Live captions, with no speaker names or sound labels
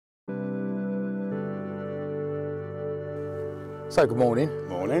So good morning.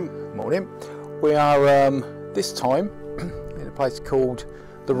 Morning. Morning. We are this time in a place called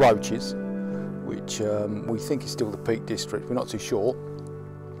the Roaches, which we think is still the Peak District. We're not too sure,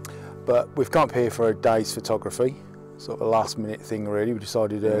 but we've come up here for a day's photography, sort of a last minute thing really. We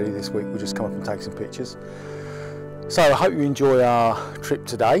decided early this week we'll just come up and take some pictures. So I hope you enjoy our trip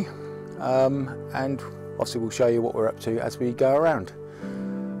today, and obviously we'll show you what we're up to as we go around.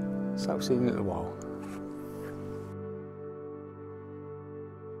 So we'll see you in a little while.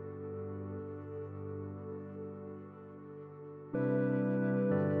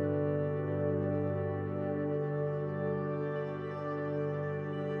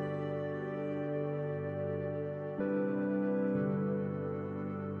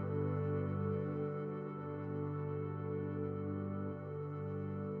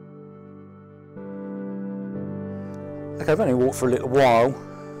 Okay, I've only walked for a little while,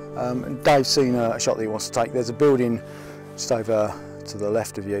 and Dave's seen a shot that he wants to take. There's a building just over to the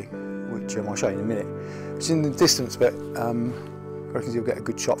left of you, which I'll show you in a minute. It's in the distance, but I reckon you'll get a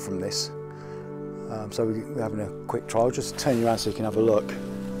good shot from this. So we're having a quick trial. Just turn you around so you can have a look.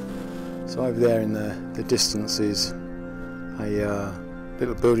 So over there in the distance is a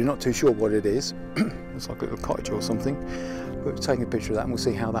little building, not too sure what it is. Looks like a little cottage or something. But we're taking a picture of that and we'll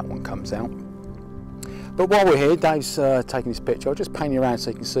see how that one comes out. But while we're here, Dave's taking this picture. I'll just pan you around so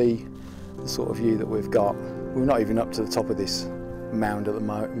you can see the sort of view that we've got. We're not even up to the top of this mound at the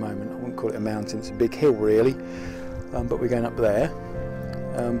moment. I wouldn't call it a mountain, it's a big hill really, but we're going up there.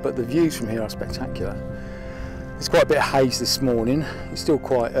 But the views from here are spectacular. There's quite a bit of haze this morning. It's still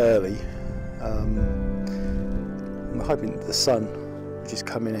quite early. I'm hoping that the sun, which is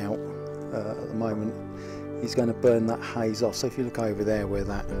coming out at the moment, is going to burn that haze off. So if you look over there where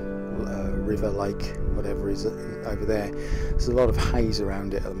that river, lake, whatever is over there, there's a lot of haze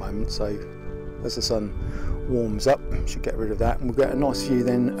around it at the moment. So as the sun warms up, should get rid of that, and we'll get a nice view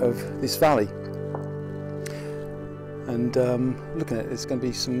then of this valley. And looking at it, there's going to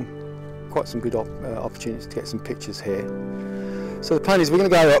be quite some good opportunities to get some pictures here. So the plan is we're going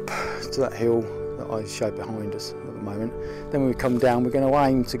to go up to that hill that I showed behind us at the moment. Then when we come down, we're going to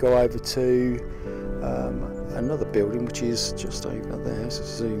aim to go over to another building which is just over there, so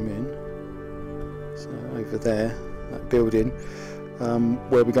zoom in. So over there, that building,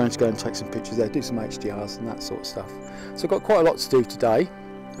 where we're going to go and take some pictures there, do some HDRs and that sort of stuff. So I've got quite a lot to do today.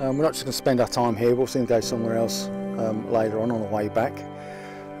 We're not just going to spend our time here, we're also going to go somewhere else later on the way back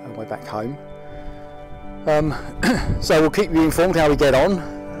home. So we'll keep you informed how we get on,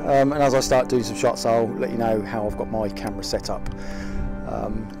 and as I start doing some shots I'll let you know how I've got my camera set up.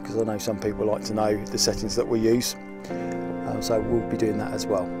 Because I know some people like to know the settings that we use, so we'll be doing that as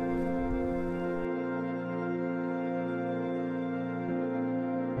well.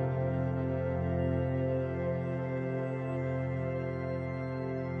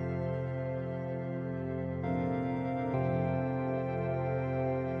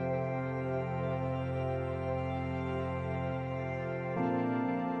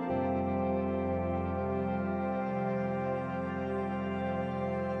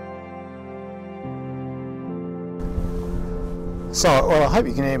 So, well, I hope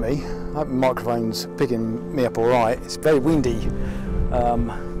you can hear me. I hope the microphone's picking me up all right. It's very windy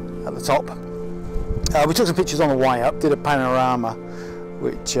at the top. We took some pictures on the way up, did a panorama,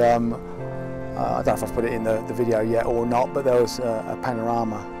 which I don't know if I've put it in the video yet or not, but there was a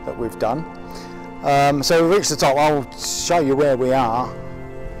panorama that we've done. So we've reached the top. I'll show you where we are.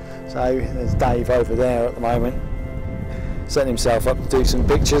 So there's Dave over there at the moment, setting himself up to do some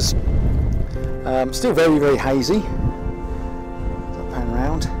pictures. Still very, very hazy.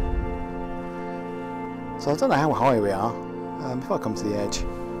 Around. So I don't know how high we are. If I come to the edge,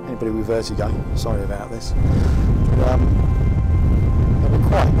 anybody with vertigo, sorry about this. But, we're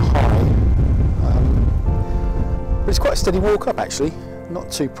quite high, but it's quite a steady walk up actually. Not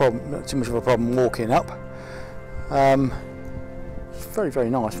too much of a problem walking up. Very, very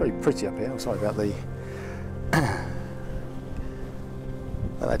nice, very pretty up here. Sorry about the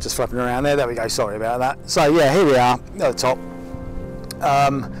they're just flapping around there. There we go. Sorry about that. So yeah, here we are at the top.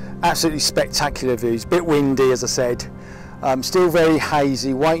 Absolutely spectacular views, bit windy as I said, still very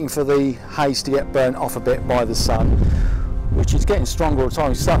hazy, waiting for the haze to get burnt off a bit by the sun, which is getting stronger all the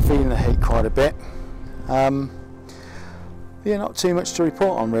time. You start feeling the heat quite a bit. Yeah, not too much to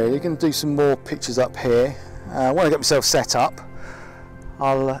report on really. Going to do some more pictures up here. When I get myself set up,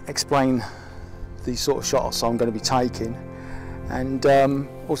 I'll explain the sort of shots I'm going to be taking, and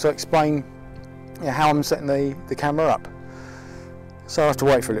also explain how I'm setting the camera up. So I have to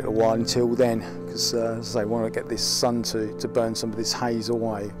wait for a little while until then, because as I say, I want to get this sun to burn some of this haze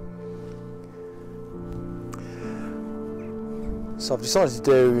away. So I've decided to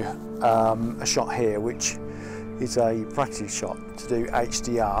do a shot here, which is a practice shot to do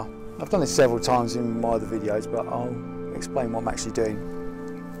HDR. I've done this several times in my other videos, but I'll explain what I'm actually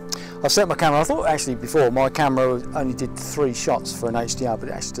doing. I've set my camera. I thought actually before my camera only did 3 shots for an HDR, but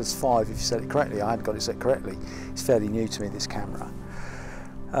it actually does 5 if you set it correctly. I had got it set correctly. It's fairly new to me, this camera.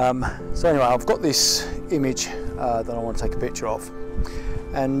 So anyway, I've got this image that I want to take a picture of,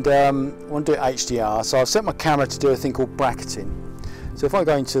 and I want to do it HDR. So I've set my camera to do a thing called bracketing. So if I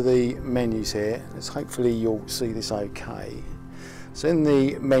go into the menus here, hopefully you'll see this okay. So in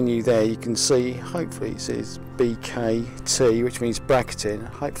the menu there you can see, hopefully it says BKT, which means bracketing.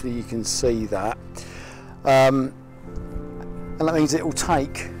 Hopefully you can see that. And that means it will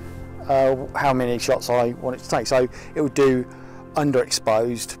take how many shots I want it to take. So it will do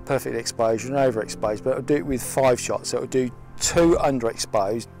underexposed, perfect exposure and overexposed, but it will do it with 5 shots. So it will do 2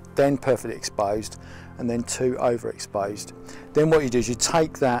 underexposed, then perfectly exposed, and then 2 overexposed. Then what you do is you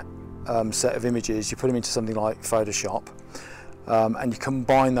take that set of images, you put them into something like Photoshop, and you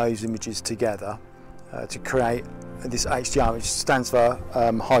combine those images together to create this HDR, which stands for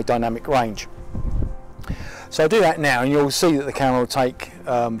high dynamic range. So I do that now, and you'll see that the camera will take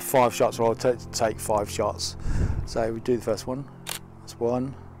 5 shots, or I'll take 5 shots. So we do the first one. That's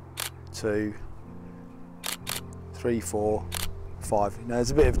 1, 2, 3, 4, 5. Now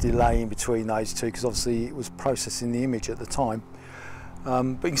there's a bit of delay in between those two because obviously it was processing the image at the time.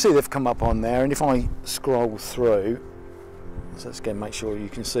 But you can see they've come up on there, and if I scroll through, so let's again make sure you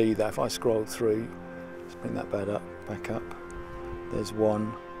can see that. If I scroll through, let's bring that back up. There's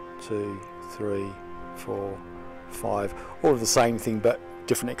 1, 2, 3, 4, 5, all of the same thing but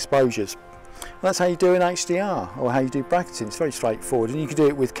different exposures. And that's how you do an HDR, or how you do bracketing. It's very straightforward, and you can do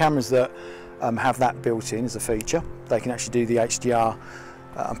it with cameras that have that built in as a feature. They can actually do the HDR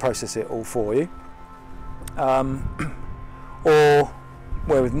and process it all for you. Or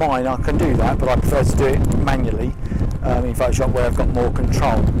where with mine I can do that, but I prefer to do it manually in Photoshop, where I've got more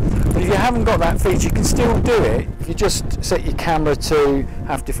control. But if you haven't got that feature, you can still do it if you just set your camera to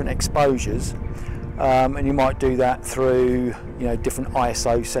have different exposures, and you might do that through, you know, different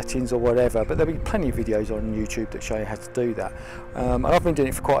ISO settings or whatever. But there'll be plenty of videos on YouTube that show you how to do that. And I've been doing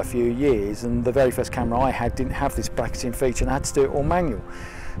it for quite a few years, and the very first camera I had didn't have this bracketing feature, and I had to do it all manual.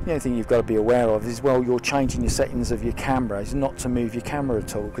 The only thing you've got to be aware of is, well, you're changing your settings of your camera is not to move your camera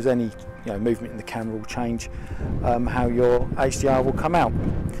at all, because any movement in the camera will change how your HDR will come out.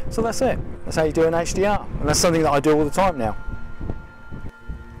 So that's it. That's how you do an HDR, and that's something that I do all the time now.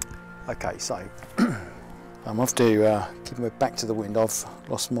 Okay, so I'm off to keep my back to the wind. I've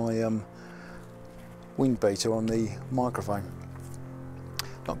lost my wind beater on the microphone.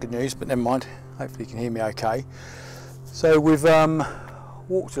 Not good news, but never mind. Hopefully you can hear me okay. So we've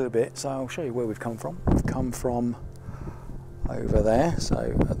walked a little bit, so I'll show you where we've come from. We've come from over there,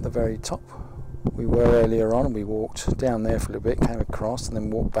 so at the very top we were earlier on, and we walked down there for a little bit, came across, and then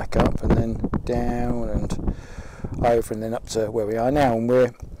walked back up, and then down and over, and then up to where we are now. And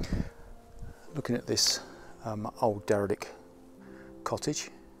we're looking at this old derelict cottage,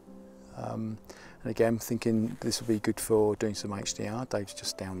 and again thinking this will be good for doing some HDR. Dave's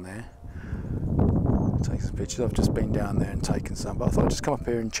just down there taking some pictures. I've just been down there and taken some, but I thought I'd just come up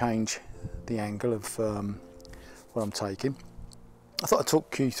here and change the angle of what I'm taking. I thought I'd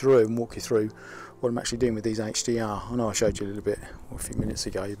talk you through and walk you through what I'm actually doing with these HDR. I know I showed you a little bit a few minutes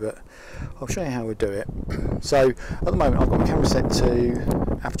ago, but I'll show you how we do it. So at the moment I've got my camera set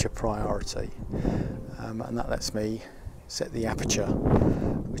to aperture priority, and that lets me set the aperture,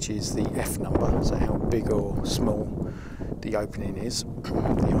 which is the F number, so how big or small the opening is,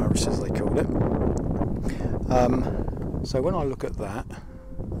 the iris as they call it. So when I look at that,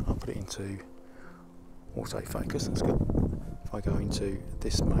 I'll put it into autofocus. That's good. If I go into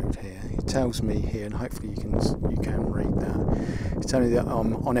this mode here, it tells me here, and hopefully you can read that. It's telling me that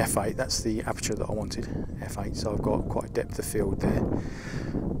I'm on f8. That's the aperture that I wanted, f8. So I've got quite a depth of field there,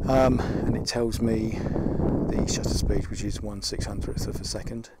 and it tells me the shutter speed, which is 1/600th of a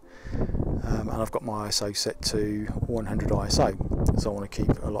second, and I've got my ISO set to 100 ISO. So I want to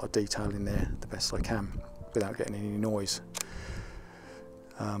keep a lot of detail in there the best I can without getting any noise.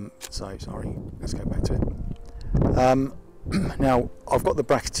 So sorry, let's go back to it. Now I've got the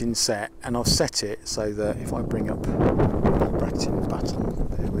bracketing set, and I've set it so that if I bring up the bracketing button,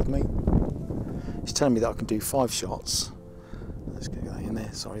 bear with me, it's telling me that I can do 5 shots. Let's get that in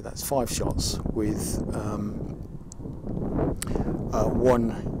there. Sorry, that's 5 shots with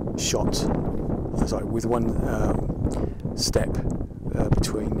 1 shot. Sorry, with 1 step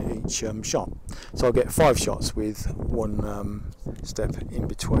between each shot. So I'll get 5 shots with 1 step in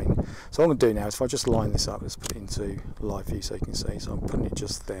between. So what I'm going to do now is if I just line this up, let's put it into live view so you can see. So I'm putting it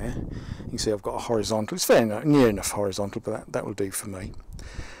just there. You can see I've got a horizontal. It's fair enough, near enough horizontal, but that will do for me.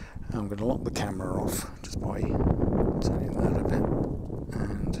 And I'm going to lock the camera off just by turning that a bit.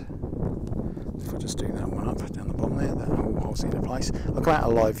 And if I just do that one up down the bottom there, that all holds it into place. I'll go out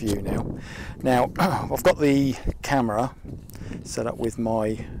of live view now. Now I've got the camera set up with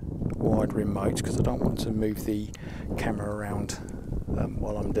my wide remote because I don't want to move the camera around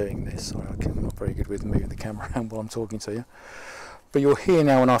while I'm doing this. Sorry, I'm not very good with moving the camera around while I'm talking to you. But you'll hear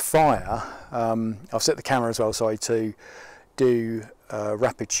now when I fire, I've set the camera as well, sorry, to do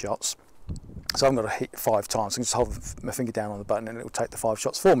rapid shots. So I'm going to hit 5 times. I can just hold my finger down on the button and it will take the 5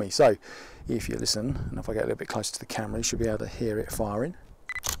 shots for me. So if you listen, and if I get a little bit closer to the camera, you should be able to hear it firing.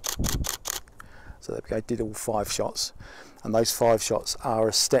 So there we go, did all 5 shots. And those 5 shots are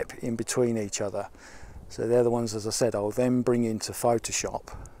a step in between each other. So they're the ones, as I said, I'll then bring into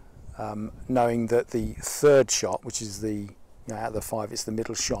Photoshop, knowing that the 3rd shot, which is the, out of the 5, it's the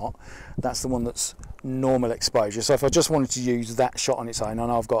middle shot, that's the one that's normal exposure. So if I just wanted to use that shot on its own,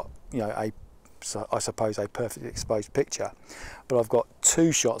 and I've got, I suppose a perfectly exposed picture, but I've got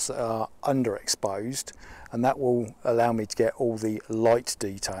 2 shots that are underexposed, and that will allow me to get all the light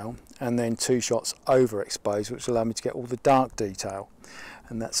detail, and then 2 shots overexposed, which will allow me to get all the dark detail,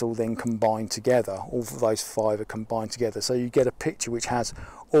 and that's all then combined together. All of those 5 are combined together, so you get a picture which has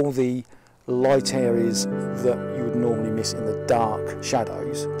all the light areas that you would normally miss in the dark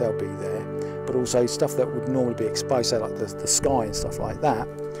shadows, they'll be there, but also stuff that would normally be exposed, so like the sky and stuff like that.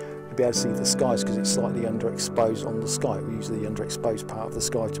 You'll be able to see the skies because it's slightly underexposed on the sky. We use the underexposed part of the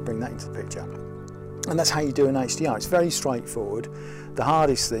sky to bring that into the picture. And that's how you do an HDR. It's very straightforward. The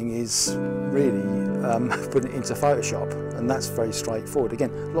hardest thing is really putting it into Photoshop, and that's very straightforward.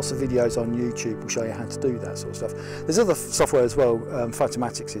 Again, lots of videos on YouTube will show you how to do that sort of stuff. There's other software as well.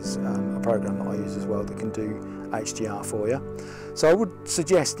 Photomatics is a program that I use as well that can do HDR for you. So I would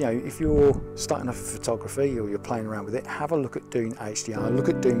suggest, if you're starting off with photography or you're playing around with it, have a look at doing HDR, look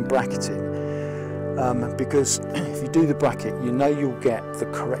at doing bracketing. Because if you do the bracket, you'll get the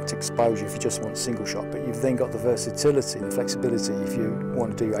correct exposure if you just want single shot, but you've then got the versatility and the flexibility if you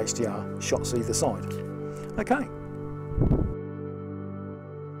want to do HDR shots either side. Okay.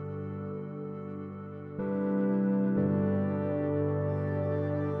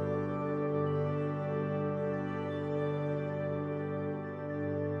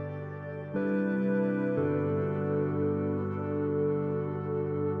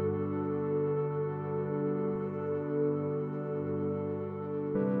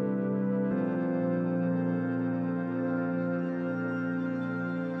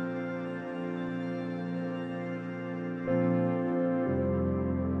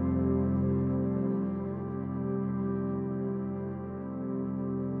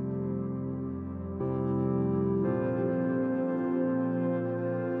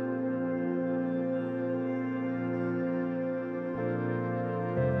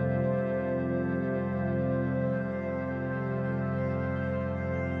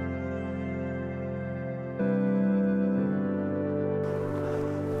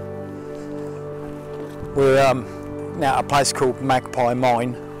 We're now at a place called Magpie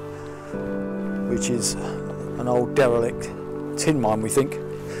Mine, which is an old derelict tin mine, we think.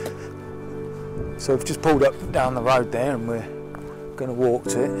 So we've just pulled up down the road there and we're going to walk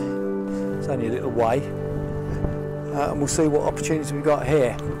to it. It's only a little way, and we'll see what opportunities we've got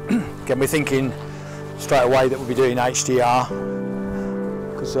here. Again, we're thinking straight away that we'll be doing HDR,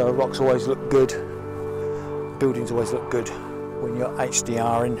 because rocks always look good, buildings always look good when you're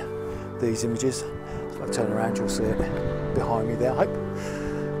HDRing these images. If I turn around, you'll see it behind me there, I hope.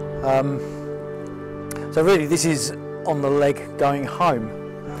 So really this is on the leg going home.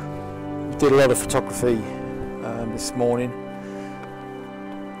 We did a lot of photography this morning,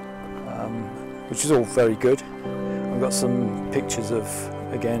 which is all very good. We've got some pictures of,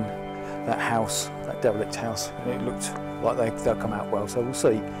 again, that house, that derelict house, and it looked like they'll come out well, so we'll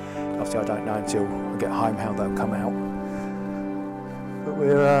see. Obviously I don't know until I get home how they'll come out. But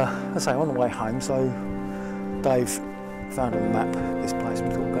we're, as I say, on the way home, so Dave found on the map this place and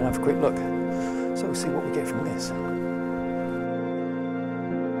we thought we'd go and have a quick look. So we'll see what we get from this.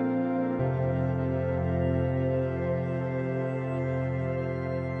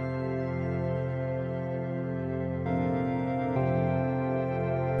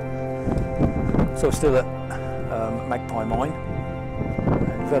 So we're still at Magpie Mine,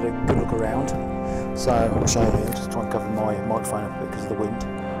 and we've had a good look around. So I'll show you, I'll just try and cover my microphone up a bit because of the wind.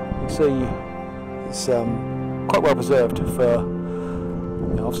 You can see it's quite well preserved for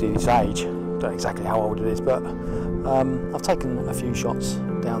obviously its age, don't know exactly how old it is, but I've taken a few shots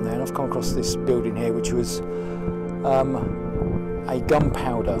down there, and I've come across this building here, which was a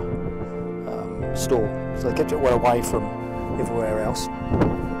gunpowder store, so they kept it well away from everywhere else.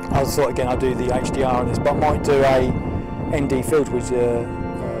 I thought again I'd do the HDR on this, but I might do a ND filter, which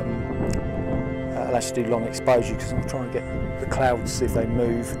I'll actually do long exposure, because I'm trying to get the clouds, see if they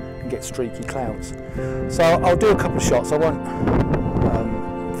move and get streaky clouds. So I'll do a couple of shots. I won't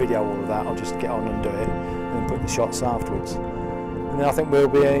video all of that, I'll just get on and do it and then put the shots afterwards, and then I think we'll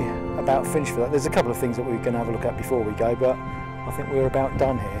be about finished for that. There's a couple of things that we're going to have a look at before we go, but I think we're about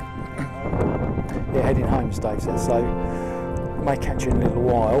done here. Yeah, heading home, as Dave says, so I may catch you in a little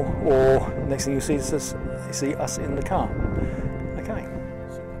while, or next thing you'll see us in the car. Okay.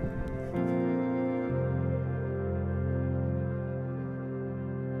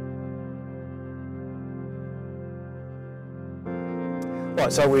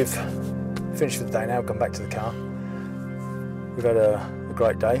 Right, so we've finished for the day now, come back to the car. We've had a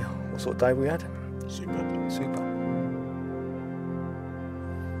great day. What sort of day have we had? Super. Super.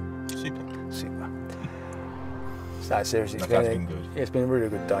 Super. Super. No, seriously, That's been good. Yeah, it's been a really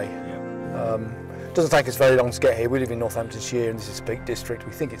good day. Yeah. Doesn't take us very long to get here. We live in Northamptonshire, and this is Peak District.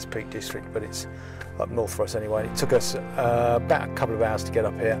 We think it's Peak District, but it's up north for us anyway. It took us about a couple of hours to get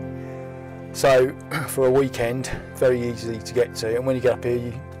up here. So for a weekend, very easy to get to, and when you get up here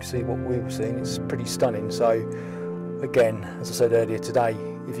you see what we were seeing. It's pretty stunning. So again, as I said earlier today,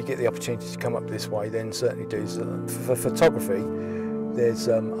 if you get the opportunity to come up this way, then certainly do. For photography, there's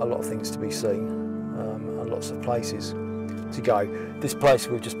a lot of things to be seen, and lots of places to go. This place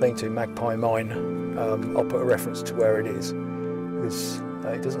we've just been to, Magpie Mine, I'll put a reference to where it is, because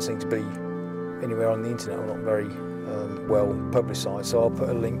it doesn't seem to be anywhere on the internet, or not very well publicised, so I'll put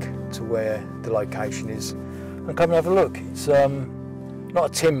a link to where the location is, and come and have a look. It's not a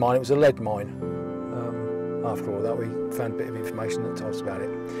tin mine, it was a lead mine. After all that, we found a bit of information that told us about it.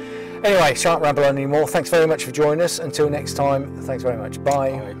 Anyway, shan't ramble on anymore. Thanks very much for joining us. Until next time, thanks very much.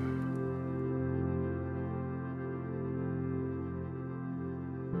 Bye. Bye.